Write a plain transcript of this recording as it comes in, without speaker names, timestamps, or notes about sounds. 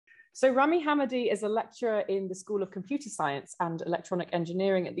So Ramy Hammady is a lecturer in the School of Computer Science and Electronic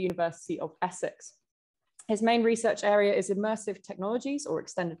Engineering at the University of Essex. His main research area is immersive technologies or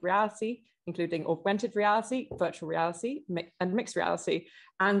extended reality, including augmented reality, virtual reality, and mixed reality,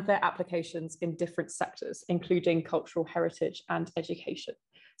 and their applications in different sectors, including cultural heritage and education.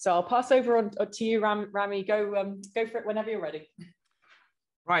 So I'll pass over on to you, Ramy. Go for it whenever you're ready.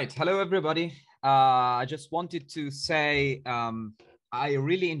 Right. Hello, everybody. I just wanted to say I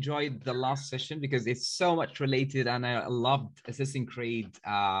really enjoyed the last session because it's so much related, and I loved Assassin's Creed.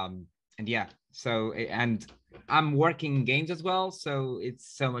 And yeah, so, and I'm working in games as well, so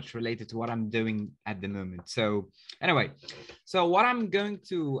it's so much related to what I'm doing at the moment. So anyway, so what I'm going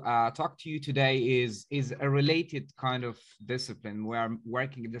to talk to you today is a related kind of discipline where I'm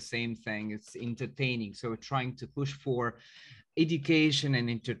working at the same thing. It's entertaining, so we're trying to push for education and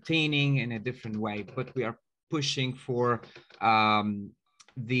entertaining in a different way, but we are pushing for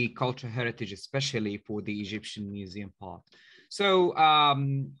the cultural heritage, especially for the Egyptian museum part. So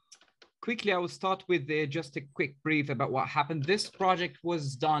quickly, I will start with just a quick brief about what happened. This project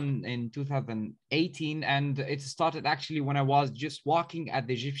was done in 2018, and it started actually when I was just walking at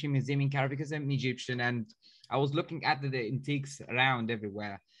the Egyptian Museum in Cairo, because I'm Egyptian, and I was looking at the antiques around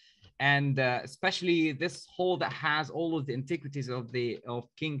everywhere. And especially this hall that has all of the antiquities of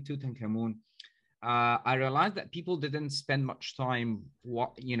King Tutankhamun. I realized that people didn't spend much time,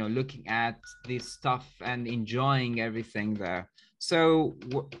 looking at this stuff and enjoying everything there. So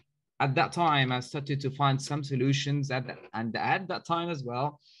at that time, I started to find some solutions, and at that time as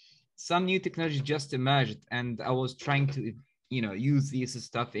well, some new technology just emerged, and I was trying to, use this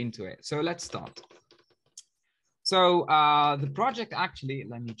stuff into it. So let's start. So the project actually,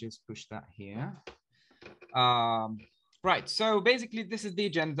 let me just push that here. Right, so basically this is the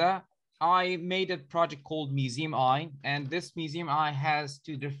agenda. I made a project called Museum Eye, and this Museum Eye has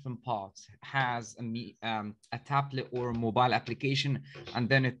two different parts. It has a tablet or a mobile application, and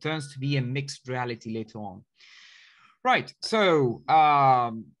then it turns to be a mixed reality later on. Right, so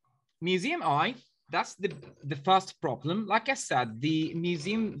Museum Eye, that's the first problem. Like I said, the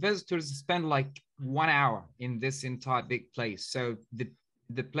museum visitors spend like 1 hour in this entire big place. So the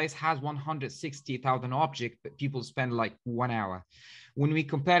place has 160,000 objects, but people spend like 1 hour. When we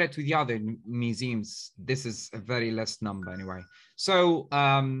compare it to the other museums, this is a very less number anyway. So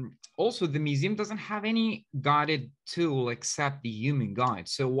also the museum doesn't have any guided tool except the human guide.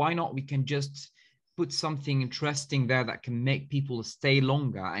 So why not we can just put something interesting there that can make people stay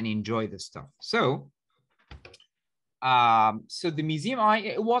longer and enjoy the stuff. So the Museum Eye,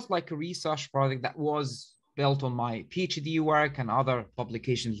 it was like a research project that was built on my PhD work and other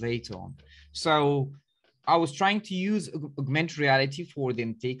publications later on. So I was trying to use augmented reality for the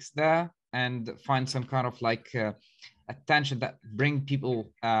antiques there and find some kind of like attention that bring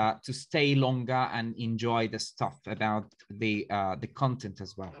people to stay longer and enjoy the stuff about the content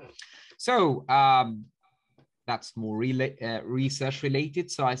as well. So that's more research related.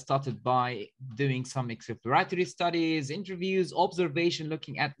 So I started by doing some exploratory studies, interviews, observation,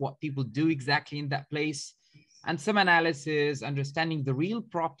 looking at what people do exactly in that place, and some analysis, understanding the real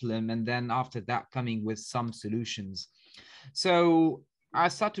problem, and then after that coming with some solutions. So I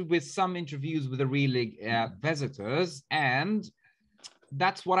started with some interviews with the real visitors, and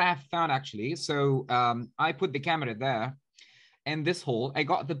that's what I have found actually. So I put the camera there in this hall. I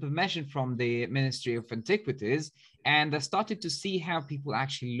got the permission from the Ministry of Antiquities, and I started to see how people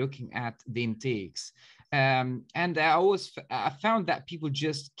actually looking at the antiques. And I found that people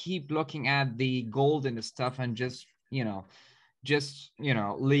just keep looking at the gold and the stuff and just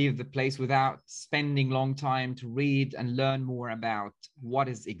leave the place without spending long time to read and learn more about what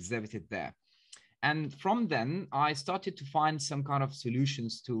is exhibited there. And from then I started to find some kind of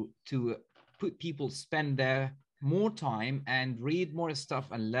solutions to put people spend there more time and read more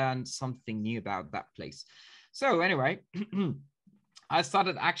stuff and learn something new about that place. So anyway, I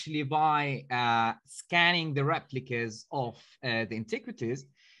started actually by scanning the replicas of the antiquities,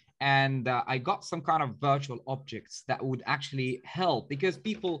 and I got some kind of virtual objects that would actually help, because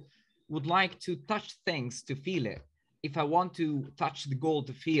people would like to touch things to feel it. If I want to touch the gold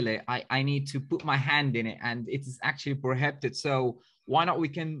to feel it, I need to put my hand in it, and it is actually prohibited. So why not we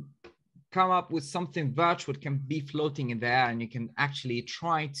can come up with something virtual, can be floating in the air, and you can actually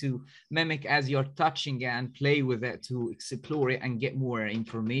try to mimic as you're touching it and play with it to explore it and get more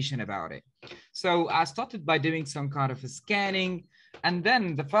information about it. So I started by doing some kind of a scanning, and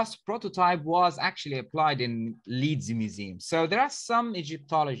then the first prototype was actually applied in Leeds Museum. So there are some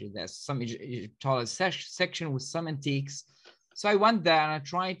Egyptology, there's some Egyptology section with some antiques. So I went there and I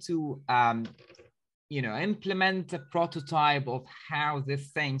tried to you know, implement a prototype of how these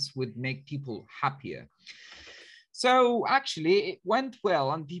things would make people happier. So actually it went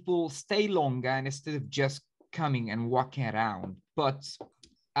well and people stay longer and instead of just coming and walking around. But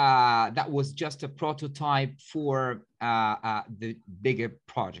that was just a prototype for the bigger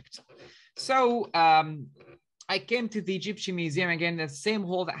project. So I came to the Egyptian Museum, again, the same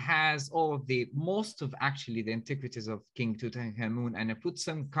hall that has all of the, most of actually the antiquities of King Tutankhamun, and I put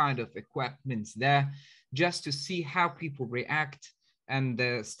some kind of equipment there just to see how people react and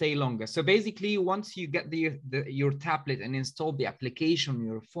stay longer. So basically, once you get your tablet and install the application on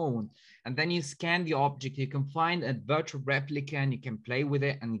your phone, and then you scan the object, you can find a virtual replica and you can play with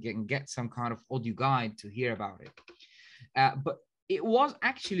it and you can get some kind of audio guide to hear about it. But it was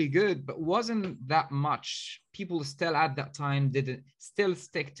actually good, but wasn't that much. People still at that time didn't still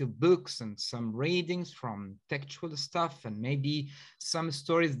stick to books and some readings from textual stuff and maybe some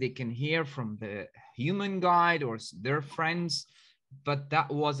stories they can hear from the human guide or their friends. But that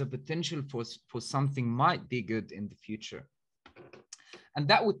was a potential for something might be good in the future. And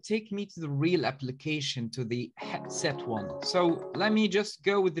that would take me to the real application, to the headset one. So let me just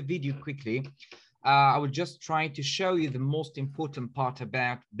go with the video quickly. I will just try to show you the most important part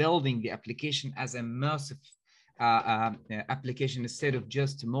about building the application as an immersive application instead of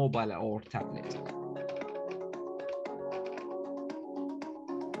just mobile or tablet.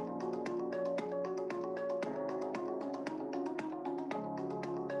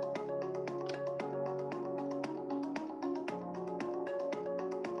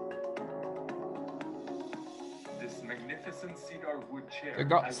 This magnificent cedar wood chair. We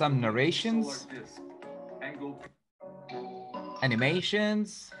got some narrations,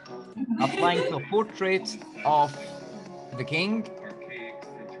 animations, applying to a portrait of the king,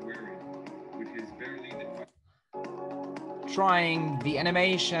 trying the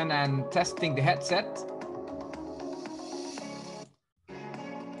animation and testing the headset.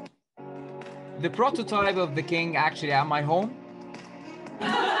 The prototype of the king actually at my home.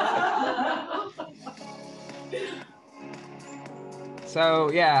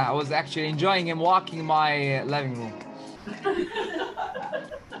 So yeah, I was actually enjoying him walking in my living room.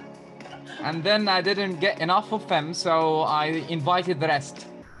 And then I didn't get enough of him, so I invited the rest.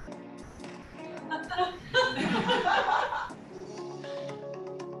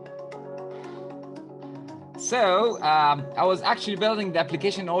 So I was actually building the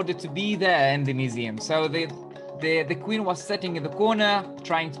application in order to be there in the museum. So the queen was sitting in the corner,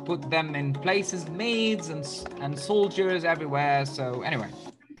 trying to put them in places, maids and soldiers everywhere. So anyway.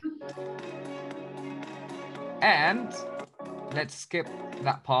 And let's skip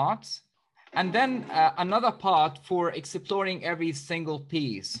that part. And then another part for exploring every single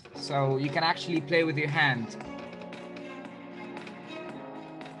piece. So you can actually play with your hand.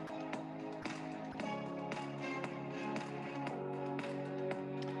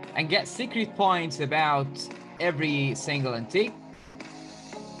 And get secret points about every single antique.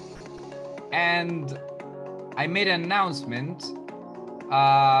 And I made an announcement.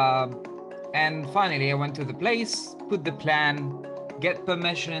 And finally I went to the place, put the plan, get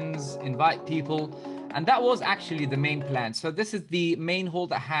permissions, invite people. And that was actually the main plan. So this is the main hall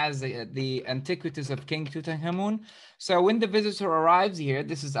that has the antiquities of King Tutankhamun. So when the visitor arrives here,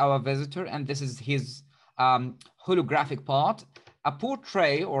 this is our visitor and this is his holographic part. A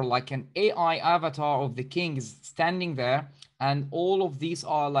portrait or like an AI avatar of the king is standing there, and all of these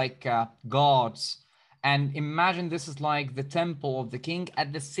are like gods. And imagine this is like the temple of the king.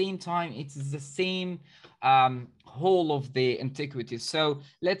 At the same time, it's the same whole of the antiquities. So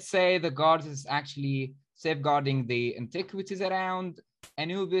let's say the guard is actually safeguarding the antiquities around.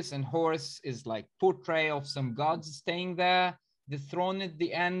 Anubis and Horus is like portrait of some gods staying there. The throne at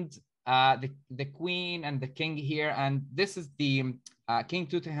the end. The queen and the king here, and this is the King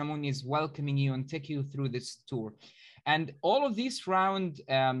Tutankhamun is welcoming you and take you through this tour. And all of these round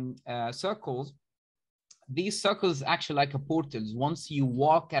circles, these circles actually like a portals. Once you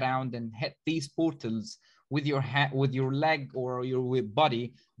walk around and hit these portals with your hand, with your leg or your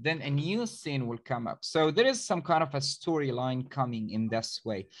body, then a new scene will come up. So there is some kind of a storyline coming in this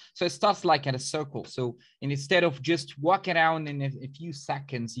way. So it starts like at a circle. So instead of just walking around in a few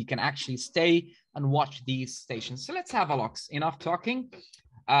seconds, you can actually stay and watch these stations. So let's have a look. Enough talking.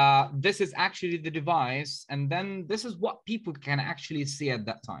 This is actually the device, and then this is what people can actually see at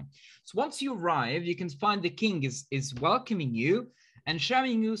that time. So once you arrive, you can find the king is welcoming you and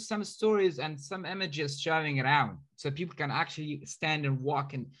showing you some stories and some images showing around. So people can actually stand and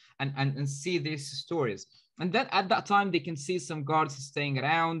walk and see these stories. And then at that time, they can see some guards staying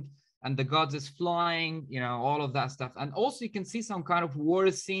around and the gods is flying, you know, all of that stuff. And also you can see some kind of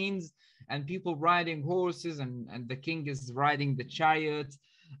war scenes and people riding horses, and the king is riding the chariot.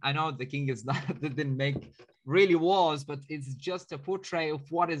 I know the king is not didn't make really wars, but it's just a portrait of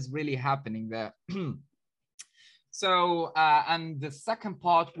what is really happening there. So, and the second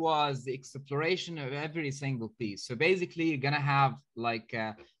part was the exploration of every single piece. So basically, you're gonna have like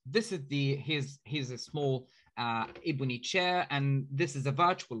this is here's a small ebony chair, and this is a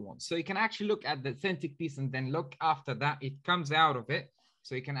virtual one. So you can actually look at the authentic piece, and then look after that it comes out of it.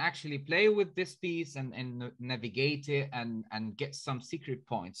 So you can actually play with this piece and navigate it and get some secret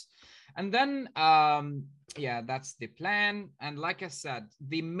points. And then yeah, that's the plan. And like I said,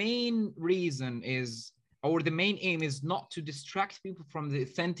 the main reason is, or the main aim is not to distract people from the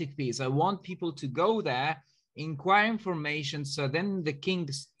authentic piece. I want people to go there, inquire information, so then the king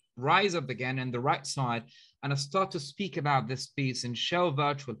rise up again on the right side and start to speak about this piece and show a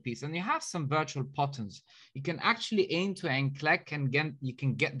virtual piece. And you have some virtual buttons. You can actually aim to and click, and again, you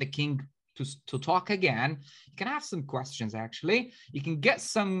can get the king to talk again. You can have some questions, actually. You can get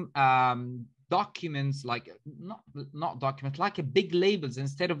some documents, like not documents, like a big labels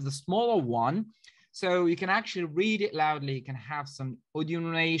instead of the smaller one. So you can actually read it loudly. You can have some audio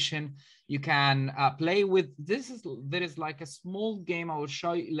narration. You can play with there is like a small game I will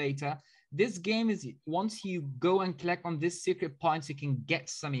show you later. This game is, once you go and click on this secret points, you can get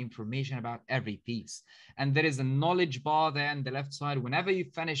some information about every piece. And there is a knowledge bar there on the left side. Whenever you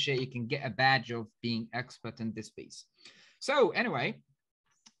finish it, you can get a badge of being expert in this piece. So anyway,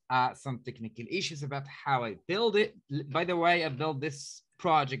 some technical issues about how I build it. By the way, I built this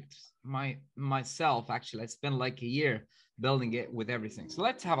project myself. Actually, I spent like a year building it with everything. So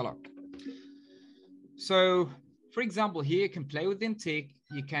let's have a look. So for example, here you can play with the intake.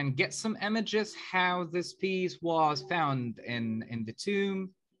 You can get some images, how this piece was found in the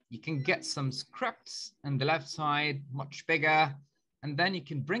tomb. You can get some scripts on the left side, much bigger. And then you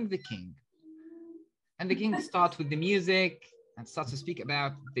can bring the king. And the king starts with the music and starts to speak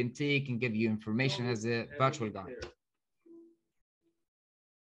about the intake and give you information as a virtual guide.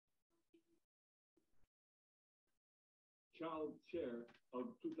 Child chair of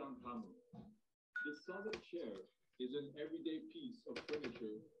Tutankhamun. The solid chair is an everyday piece of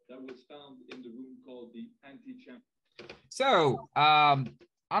furniture that was found in the room called the antechamber. So, and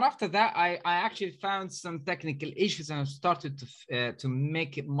after that, I actually found some technical issues, and I started to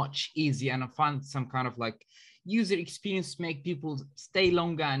make it much easier, and I found some kind of like user experience to make people stay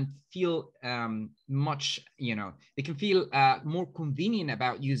longer and feel much, they can feel more convenient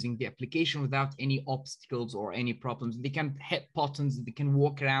about using the application without any obstacles or any problems. They can hit buttons, they can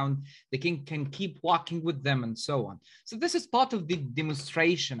walk around, they can keep walking with them, and so on. So this is part of the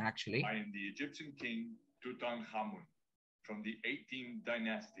demonstration, actually. I am the Egyptian king Tutankhamun from the 18th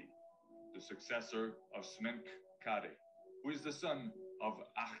dynasty, the successor of Smenkhkare, who is the son of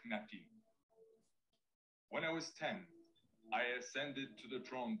Akhenaten. When I was 10, I ascended to the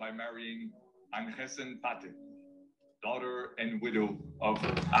throne by marrying Ankhesen-Pate, daughter and widow of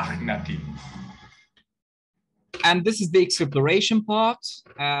Akhenaten. And this is the exploration part.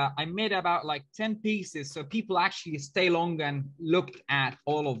 I made about like 10 pieces, so people actually stay long and looked at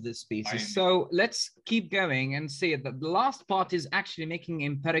all of these pieces. So let's keep going and see that the last part is actually making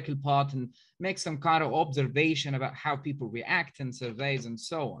empirical part and make some kind of observation about how people react in surveys and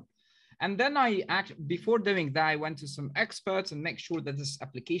so on. And then before doing that, I went to some experts and make sure that this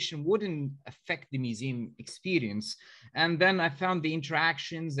application wouldn't affect the museum experience. And then I found the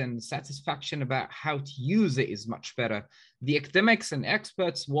interactions and satisfaction about how to use it is much better. The academics and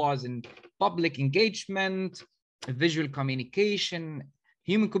experts was in public engagement, visual communication,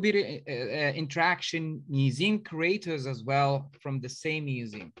 human-computer interaction, museum curators as well from the same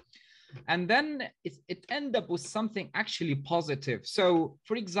museum. And then it ended up with something actually positive. So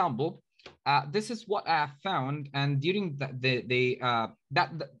for example, this is what I found, and during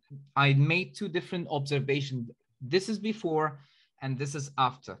I made two different observations. This is before and this is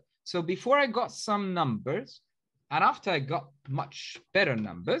after. So before I got some numbers, and after I got much better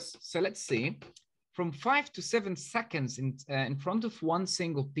numbers. So let's see, from 5 to 7 seconds in front of one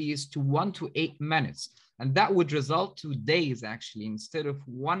single piece to 1 to 8 minutes. And that would result to days actually, instead of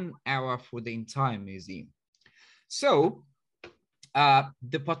 1 hour for the entire museum. So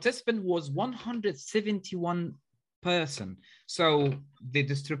the participant was 171 person. So the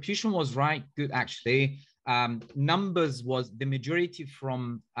distribution was right good actually. Numbers was the majority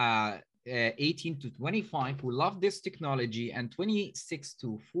from 18 to 25 who love this technology, and 26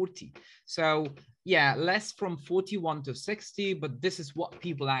 to 40. So yeah, less from 41 to 60, but this is what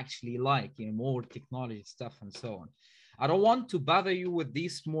people actually like, more technology stuff and so on. I don't want to bother you with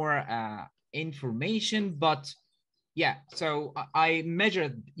this more information, but Yeah, so I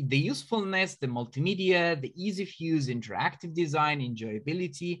measured the usefulness, the multimedia, the ease of use, interactive design,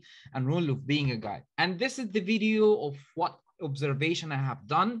 enjoyability, and role of being a guide. And this is the video of what observation I have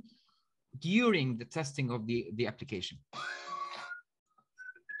done during the testing of the application.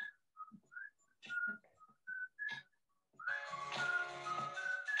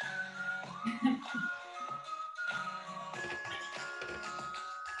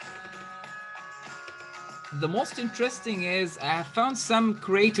 The most interesting is I found some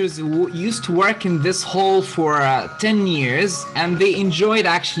creators who used to work in this hall for 10 years, and they enjoyed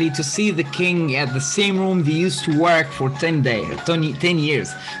actually to see the king at the same room they used to work for 10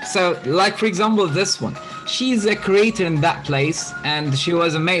 years. So like, for example, this one, she's a creator in that place, and she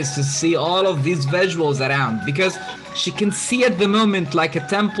was amazed to see all of these visuals around, because she can see at the moment like a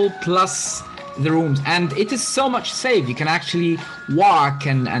temple plus the rooms, and it is so much safe. You can actually walk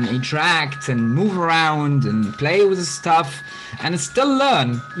and interact and move around and play with the stuff and still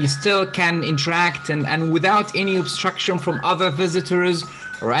learn. You still can interact and without any obstruction from other visitors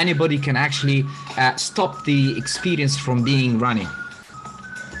or anybody can actually stop the experience from being running.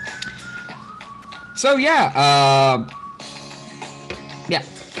 So yeah, yeah.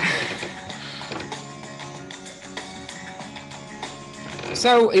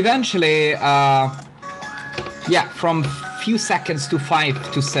 So eventually, yeah, from few seconds to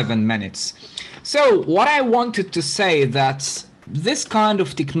 5 to 7 minutes. So what I wanted to say that this kind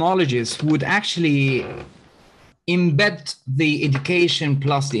of technologies would actually embed the education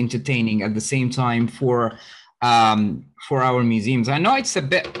plus the entertaining at the same time for our museums. I know it's a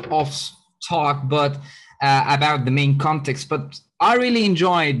bit off talk, but about the main context, but I really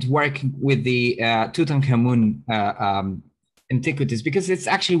enjoyed working with the Tutankhamun antiquities, because it's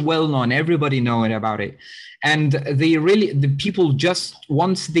actually well known, everybody knows about it, and the people, just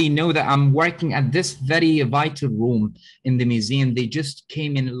once they know that I'm working at this very vital room in the museum, they just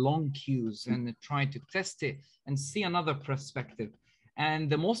came in long queues and tried to test it and see another perspective. And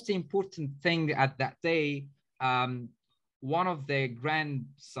the most important thing at that day, one of the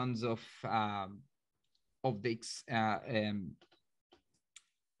grandsons of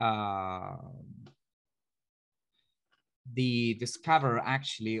the discoverer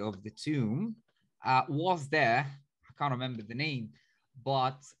actually of the tomb was there. I can't remember the name,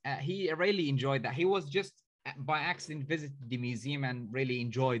 but he really enjoyed that. He was just by accident visited the museum and really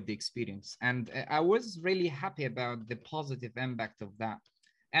enjoyed the experience. And I was really happy about the positive impact of that.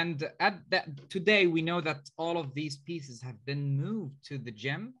 And today we know that all of these pieces have been moved to the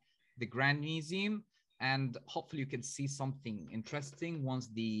gem, the Grand Museum, and hopefully you can see something interesting once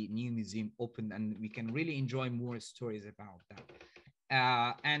the new museum opened, and we can really enjoy more stories about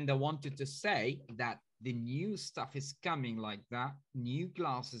that. And I wanted to say that the new stuff is coming like that, new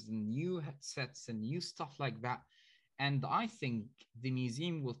glasses and new headsets and new stuff like that. And I think the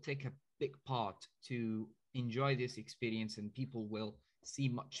museum will take a big part to enjoy this experience, and people will see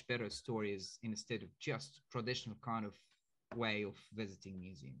much better stories instead of just traditional kind of way of visiting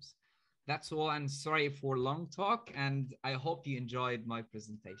museums. That's all, and sorry for long talk, and I hope you enjoyed my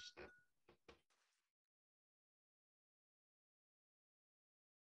presentation.